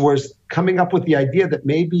 which was coming up with the idea that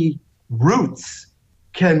maybe roots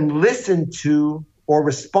can listen to or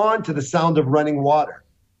respond to the sound of running water.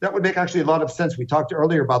 That would make actually a lot of sense. We talked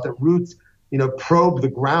earlier about that roots, probe the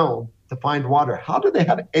ground to find water. How do they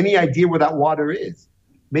have any idea where that water is?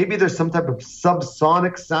 Maybe there's some type of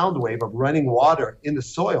subsonic sound wave of running water in the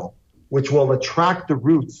soil, which will attract the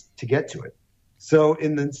roots to get to it. So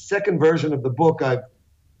in the second version of the book,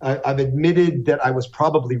 I've admitted that I was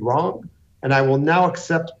probably wrong, and I will now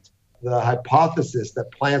accept the hypothesis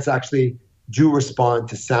that plants actually do respond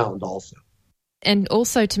to sound also. And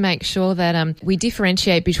also to make sure that we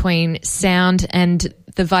differentiate between sound and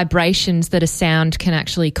the vibrations that a sound can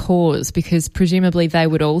actually cause, because presumably they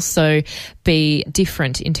would also be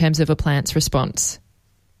different in terms of a plant's response.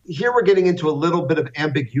 Here we're getting into a little bit of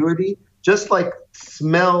ambiguity. Just like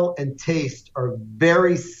smell and taste are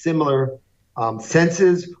very similar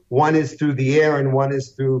senses. One is through the air and one is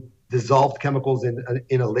through dissolved chemicals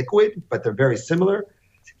in a liquid, but they're very similar.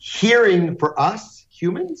 Hearing for us,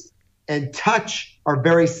 humans, and touch are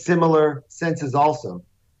very similar senses also,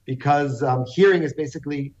 because hearing is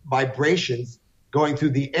basically vibrations going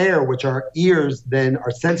through the air, which our ears then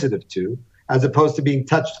are sensitive to, as opposed to being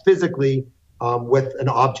touched physically with an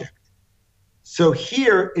object. So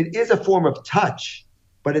here it is a form of touch,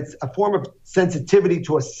 but it's a form of sensitivity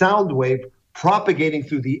to a sound wave propagating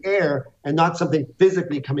through the air and not something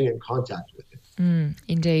physically coming in contact with it.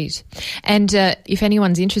 Indeed. And if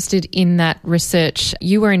anyone's interested in that research,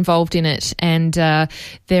 you were involved in it, and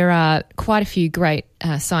there are quite a few great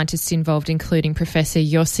scientists involved, including Professor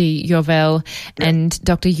Yossi Yovel and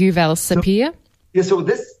Dr. Yuval Sapir. So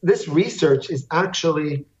this research is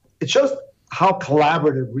actually, it shows how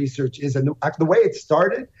collaborative research is. And the way it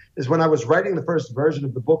started is when I was writing the first version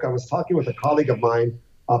of the book, I was talking with a colleague of mine,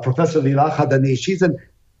 Professor Lila Khadani. She's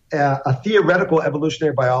a theoretical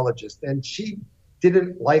evolutionary biologist, and she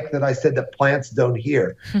didn't like that I said that plants don't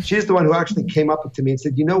hear. She's the one who actually came up to me and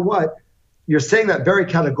said, you know what, you're saying that very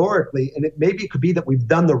categorically, and maybe it could be that we've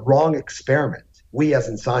done the wrong experiment, we as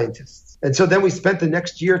in scientists. And so then we spent the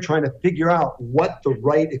next year trying to figure out what the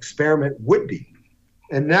right experiment would be.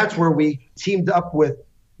 And that's where we teamed up with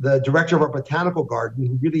the director of our botanical garden,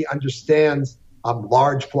 who really understands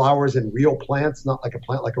large flowers and real plants, not like a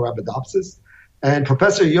plant like Arabidopsis, and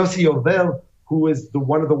Professor Yossi Yovel, who is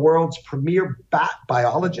one of the world's premier bat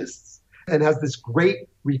biologists and has this great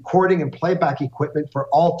recording and playback equipment for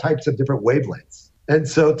all types of different wavelengths. And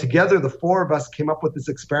so together, the four of us came up with this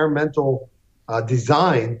experimental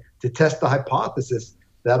design to test the hypothesis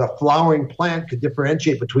that a flowering plant could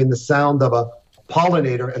differentiate between the sound of a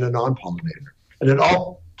pollinator and a non-pollinator. And it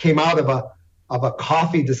all came out of a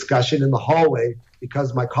coffee discussion in the hallway,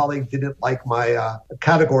 because my colleague didn't like my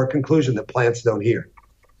categorical conclusion that plants don't hear.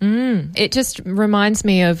 It just reminds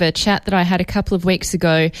me of a chat that I had a couple of weeks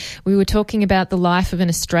ago. We were talking about the life of an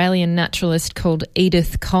Australian naturalist called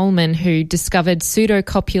Edith Coleman, who discovered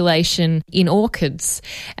pseudocopulation in orchids.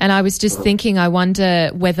 And I was just thinking, I wonder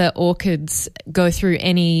whether orchids go through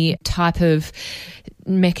any type of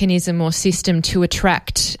mechanism or system to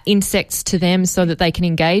attract insects to them so that they can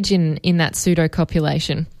engage in that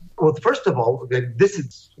pseudocopulation. Well, first of all, this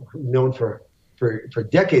is known for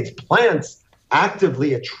decades. Plants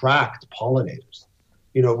actively attract pollinators.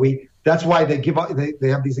 That's why they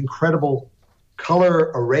have these incredible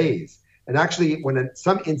color arrays. And actually, when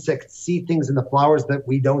some insects see things in the flowers that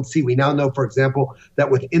we don't see, we now know, for example, that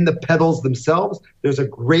within the petals themselves, there's a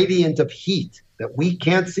gradient of heat that we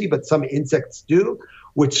can't see, but some insects do,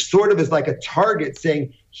 which sort of is like a target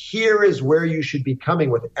saying, here is where you should be coming,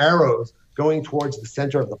 with arrows going towards the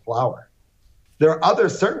center of the flower. There are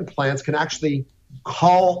certain plants can actually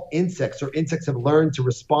call insects, or insects have learned to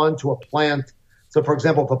respond to a plant. So, for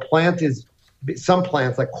example, if some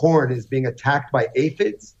plants like corn is being attacked by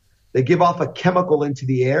aphids, they give off a chemical into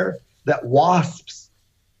the air that wasps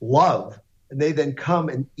love, and they then come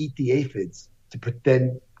and eat the aphids,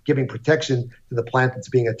 then giving protection to the plant that's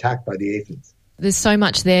being attacked by the aphids. There's so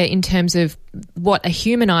much there in terms of what a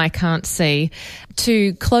human eye can't see.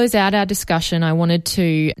 To close out our discussion, I wanted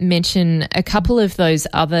to mention a couple of those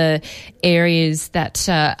other areas that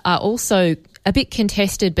are also a bit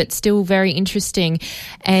contested but still very interesting.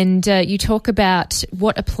 And you talk about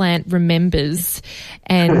what a plant remembers.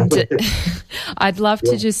 And I'd love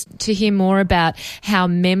to hear more about how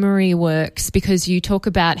memory works, because you talk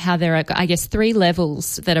about how there are, I guess, 3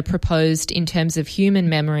 levels that are proposed in terms of human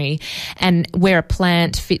memory and where a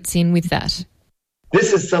plant fits in with that.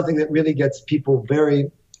 This is something that really gets people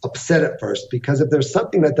very upset at first, because if there's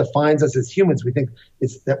something that defines us as humans, we think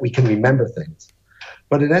it's that we can remember things.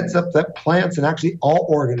 But it ends up that plants, and actually all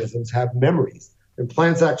organisms, have memories. And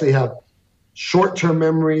plants actually have short-term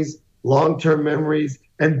memories, long-term memories,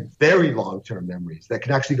 and very long-term memories that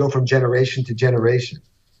can actually go from generation to generation.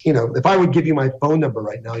 If I would give you my phone number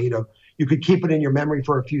right now, you could keep it in your memory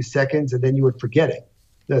for a few seconds and then you would forget it.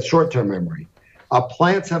 That's short-term memory.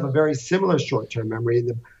 Plants have a very similar short-term memory. And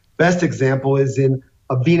the best example is in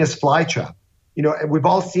a Venus flytrap. And we've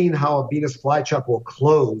all seen how a Venus flytrap will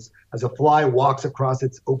close as a fly walks across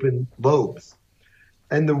its open lobes.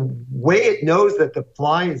 And the way it knows that the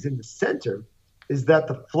fly is in the center is that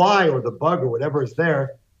the fly or the bug or whatever is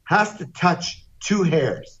there has to touch 2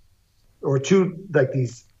 hairs, or 2, like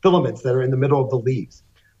these filaments that are in the middle of the leaves.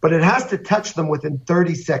 But it has to touch them within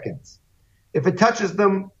 30 seconds. If it touches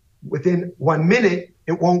them within 1 minute,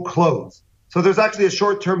 it won't close. So there's actually a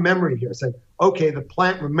short-term memory here saying, okay, the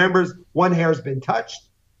plant remembers 1 hair has been touched.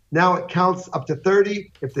 Now it counts up to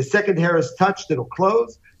 30. If the second hair is touched, it'll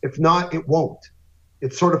close. If not, it won't.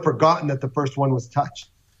 It's sort of forgotten that the first one was touched.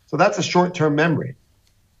 So that's a short-term memory.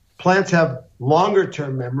 Plants have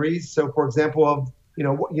longer-term memories. So, for example,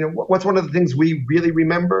 what's one of the things we really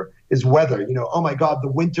remember is weather. Oh my God,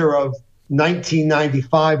 the winter of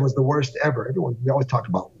 1995 was the worst ever. We always talk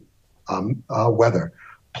about weather.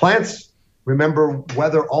 Plants remember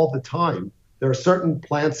weather all the time. There are certain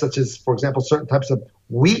plants, such as, for example, certain types of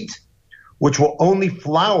wheat, which will only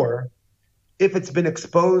flower if it's been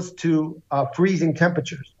exposed to freezing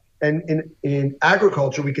temperatures. And in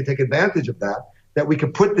agriculture, we can take advantage of that we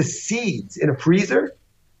can put the seeds in a freezer.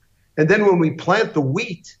 And then when we plant the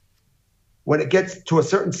wheat, when it gets to a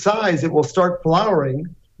certain size, it will start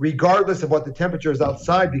flowering regardless of what the temperature is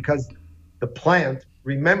outside, because the plant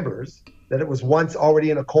remembers that it was once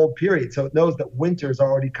already in a cold period. So it knows that winter's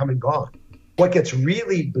already come and gone. What gets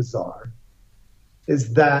really bizarre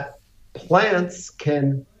is that plants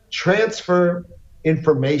can transfer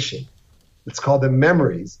information, it's called the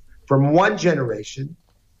memories, from one generation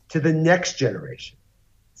to the next generation,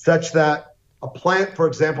 such that a plant, for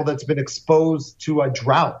example, that's been exposed to a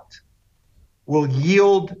drought will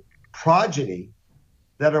yield progeny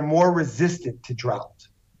that are more resistant to drought.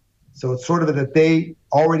 So it's sort of that they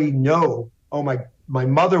already know, oh, my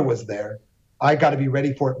mother was there, I got to be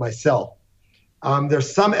ready for it myself.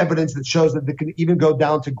 There's some evidence that shows that it can even go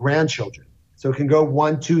down to grandchildren. So it can go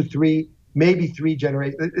 1, 2, 3, maybe 3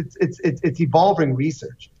 generations. It's evolving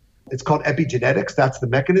research. It's called epigenetics. That's the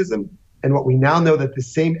mechanism. And what we now know that the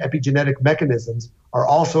same epigenetic mechanisms are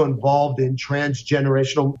also involved in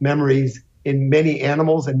transgenerational memories in many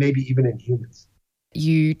animals and maybe even in humans.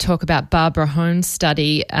 You talk about Barbara Hohn's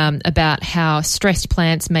study about how stressed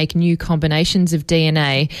plants make new combinations of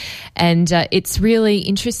DNA. And it's really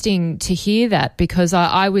interesting to hear that, because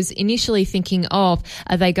I was initially thinking, are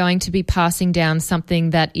they going to be passing down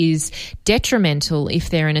something that is detrimental if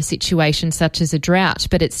they're in a situation such as a drought?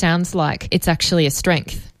 But it sounds like it's actually a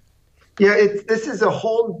strength. Yeah, this is a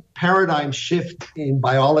whole paradigm shift in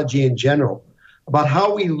biology in general about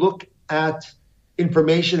how we look at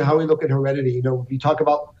information, how we look at heredity. You know, you talk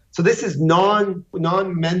about, so this is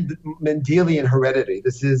non-Mendelian heredity.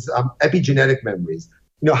 This is epigenetic memories.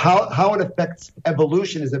 You know, how it affects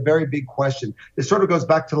evolution is a very big question. This sort of goes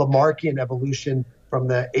back to Lamarckian evolution from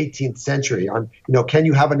the 18th century on, you know, can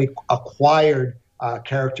you have an acquired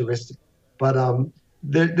characteristic? But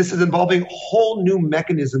this is involving whole new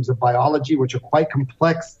mechanisms of biology, which are quite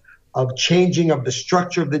complex, of changing of the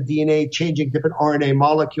structure of the DNA, changing different RNA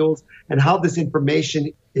molecules, and how this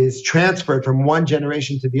information is transferred from one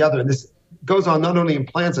generation to the other. And this goes on not only in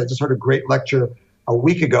plants. I just heard a great lecture a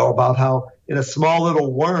week ago about how in a small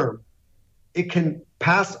little worm, it can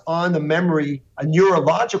pass on the memory, a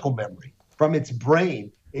neurological memory from its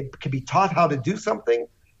brain. It can be taught how to do something,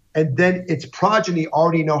 and then its progeny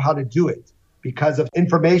already know how to do it because of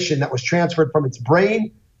information that was transferred from its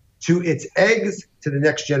brain to its eggs to the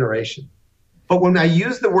next generation. But when I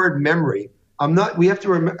use the word memory, we have to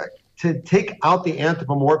remember to take out the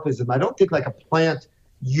anthropomorphism. I don't think like a plant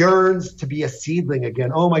yearns to be a seedling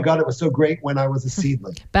again. Oh my God, it was so great when I was a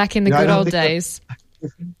seedling. Back in the good old days.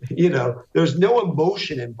 You know, there's no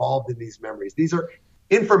emotion involved in these memories. These are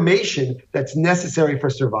information that's necessary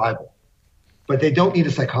for survival, but they don't need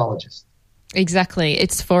a psychologist. Exactly.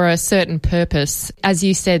 It's for a certain purpose. As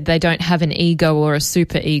you said, they don't have an ego or a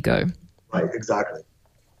super ego. Right, exactly.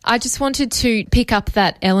 I just wanted to pick up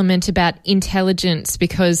that element about intelligence,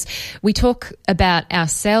 because we talk about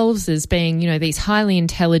ourselves as being, you know, these highly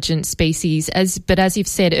intelligent species, but as you've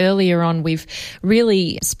said earlier on, we've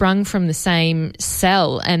really sprung from the same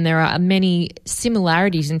cell, and there are many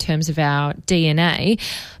similarities in terms of our DNA.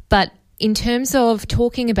 But in terms of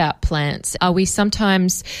talking about plants, are we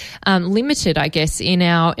sometimes limited, I guess, in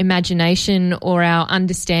our imagination or our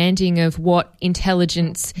understanding of what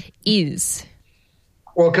intelligence is?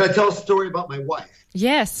 Well, can I tell a story about my wife?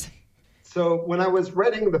 Yes. So when I was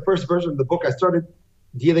writing the first version of the book, I started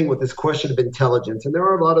dealing with this question of intelligence. And there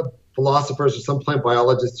are a lot of philosophers or some plant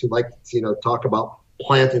biologists who like to, you know, talk about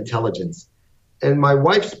plant intelligence. And my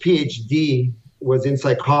wife's PhD was in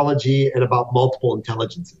psychology and about multiple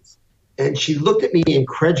intelligences. And she looked at me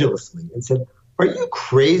incredulously and said, "Are you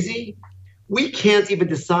crazy? We can't even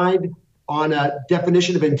decide on a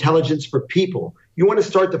definition of intelligence for people. You want to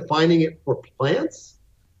start defining it for plants?"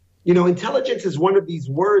 You know, intelligence is one of these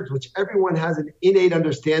words which everyone has an innate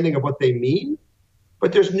understanding of what they mean,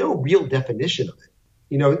 but there's no real definition of it.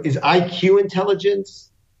 You know, is IQ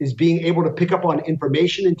intelligence? Is being able to pick up on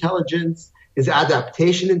information intelligence? Is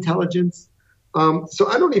adaptation intelligence? So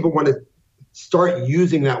I don't even want to start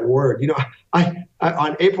using that word. You know, I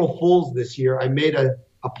on April Fool's this year, I made a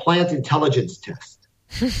plant intelligence test.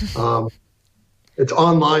 It's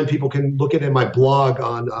online. People can look at it in my blog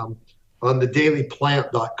on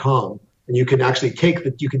thedailyplant.com, and you can actually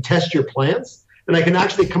you can test your plants, and I can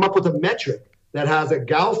actually come up with a metric that has a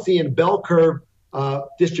Gaussian bell curve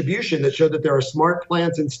distribution that showed that there are smart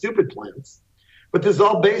plants and stupid plants. But this is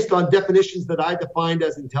all based on definitions that I defined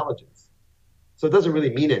as intelligence. So it doesn't really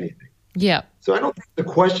mean anything. Yeah. So I don't think the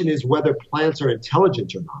question is whether plants are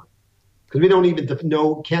intelligent or not, because we don't even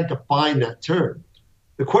can't define that term.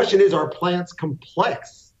 The question is, are plants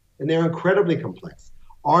complex? And they're incredibly complex.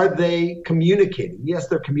 Are they communicating? Yes,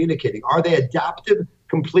 they're communicating. Are they adaptive?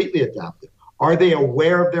 Completely adaptive. Are they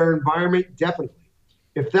aware of their environment? Definitely.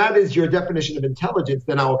 If that is your definition of intelligence,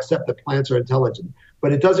 then I'll accept that plants are intelligent.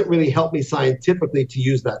 But it doesn't really help me scientifically to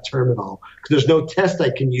use that term at all, because there's no test I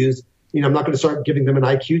can use. You know, I'm not going to start giving them an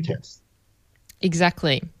IQ test.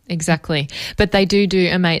 Exactly. But they do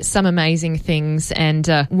some amazing things. And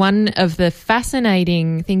one of the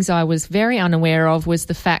fascinating things I was very unaware of was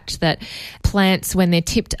the fact that plants, when they're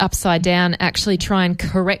tipped upside down, actually try and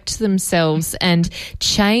correct themselves and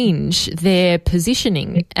change their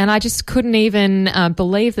positioning. And I just couldn't even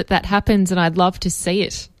believe that happens, and I'd love to see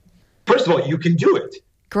it. First of all, you can do it.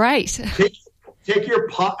 Great. Take your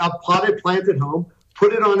potted plant at home,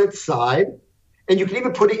 put it on its side, and you can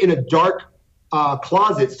even put it in a dark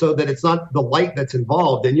closet so that it's not the light that's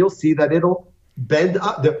involved, and you'll see that it'll bend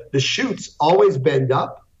up. The shoots always bend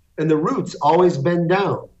up, and the roots always bend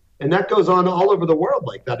down. And that goes on all over the world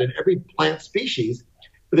like that in every plant species.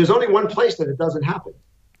 But there's only one place that it doesn't happen.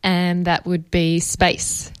 And that would be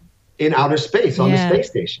space. In outer space, on the space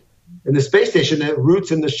station. In the space station, the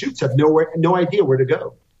roots and the shoots have no idea where to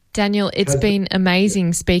go. Daniel, it's been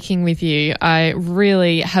amazing speaking with you. I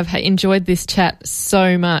really have enjoyed this chat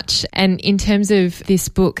so much. And in terms of this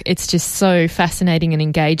book, it's just so fascinating and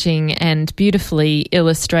engaging and beautifully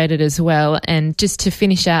illustrated as well. And just to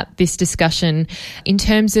finish out this discussion, in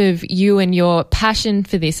terms of you and your passion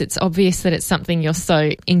for this, it's obvious that it's something you're so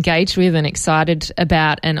engaged with and excited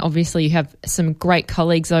about. And obviously you have some great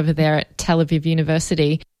colleagues over there at Tel Aviv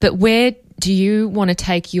University. But where do you want to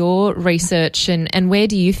take your research and where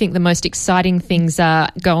do you think the most exciting things are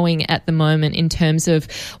going at the moment in terms of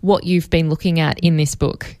what you've been looking at in this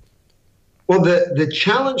book? Well, the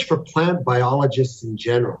challenge for plant biologists in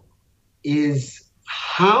general is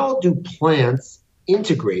how do plants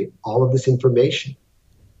integrate all of this information?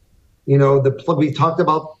 You know, we talked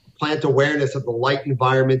about plant awareness of the light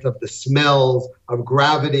environment, of the smells, of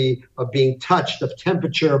gravity, of being touched, of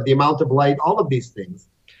temperature, of the amount of light, all of these things.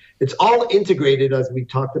 It's all integrated, as we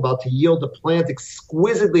talked about, to yield a plant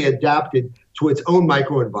exquisitely adapted to its own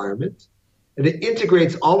microenvironment. And it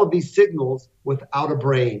integrates all of these signals without a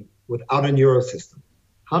brain, without a neurosystem.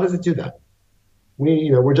 How does it do that?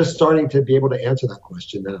 We're just starting to be able to answer that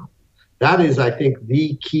question now. That is, I think,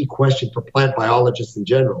 the key question for plant biologists in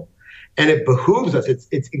general. And it behooves us.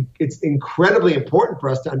 It's incredibly important for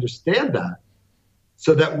us to understand that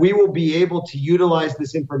so that we will be able to utilize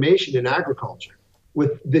this information in agriculture.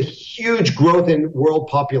 With the huge growth in world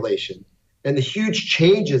population and the huge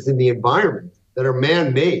changes in the environment that are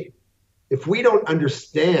man-made, if we don't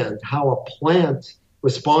understand how a plant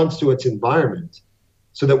responds to its environment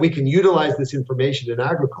so that we can utilize this information in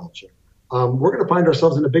agriculture, we're going to find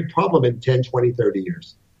ourselves in a big problem in 10, 20, 30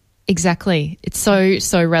 years. Exactly. It's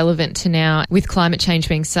so relevant to now with climate change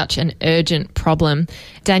being such an urgent problem.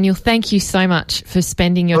 Daniel, thank you so much for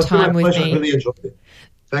spending your time with me. I really enjoyed it.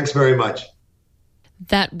 Thanks very much.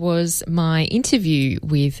 That was my interview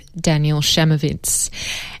with Daniel Chamovitz,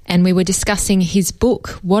 and we were discussing his book,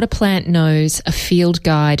 What a Plant Knows, A Field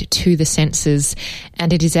Guide to the Senses,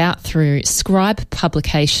 and it is out through Scribe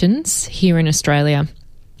Publications here in Australia.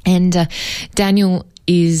 And Daniel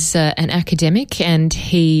is an academic, and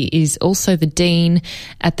he is also the Dean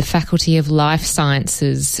at the Faculty of Life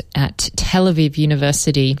Sciences at Tel Aviv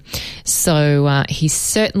University. So he's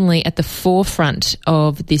certainly at the forefront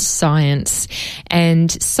of this science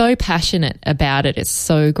and so passionate about it. It's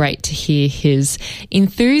so great to hear his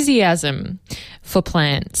enthusiasm for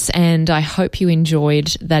plants, and I hope you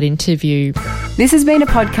enjoyed that interview. This has been a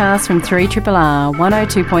podcast from 3RRR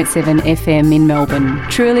 102.7 FM in Melbourne.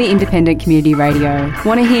 Truly independent community radio.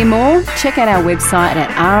 Want to hear more? Check out our website at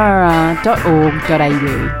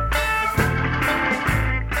rrr.org.au.